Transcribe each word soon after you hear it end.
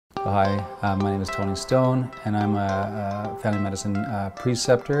Hi, my name is Tony Stone, and I'm a family medicine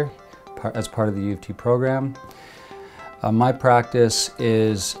preceptor as part of the U of T program. My practice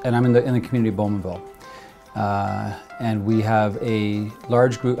is, and I'm in the community of Bowmanville, and we have a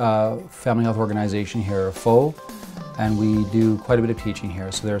large group family health organization here, FO, and we do quite a bit of teaching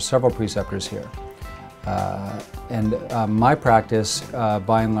here. So there are several preceptors here, and my practice,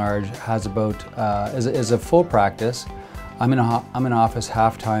 by and large, has about is a full practice. I'm in office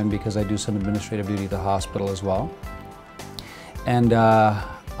half-time because I do some administrative duty at the hospital as well. And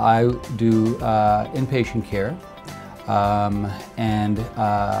I do inpatient care, and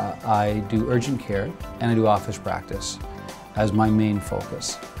I do urgent care, and I do office practice as my main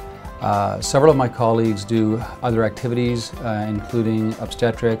focus. Several of my colleagues do other activities, including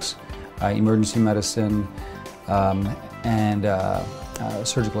obstetrics, emergency medicine, and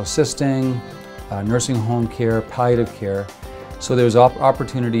surgical assisting, nursing home care, palliative care. So there's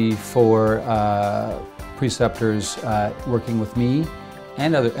opportunity for preceptors working with me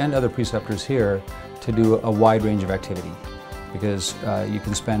and other preceptors here to do a wide range of activity, because you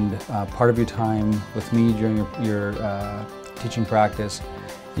can spend part of your time with me during your teaching practice.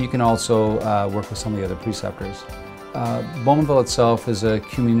 You can also work with some of the other preceptors. Bowmanville itself is a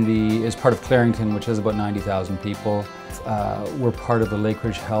community, is part of Clarington, which has about 90,000 people. We're part of the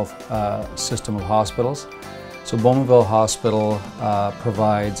Lakeridge Health system of hospitals. So Bowmanville Hospital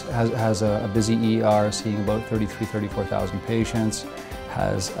has a busy ER seeing about 34,000 patients,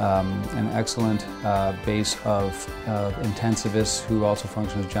 has an excellent base of intensivists who also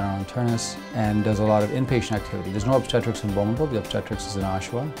function as general internists, and does a lot of inpatient activity. There's no obstetrics in Bowmanville, the obstetrics is in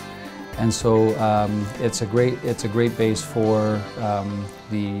Oshawa. And so it's a great base for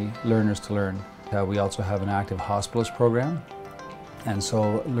the learners to learn. We also have an active hospitalist program, and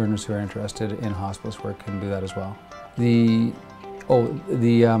so learners who are interested in hospitalist work can do that as well. The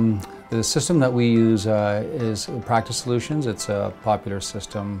system that we use is Practice Solutions. It's a popular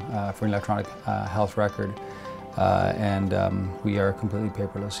system for an electronic health record, and we are completely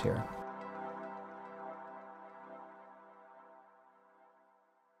paperless here.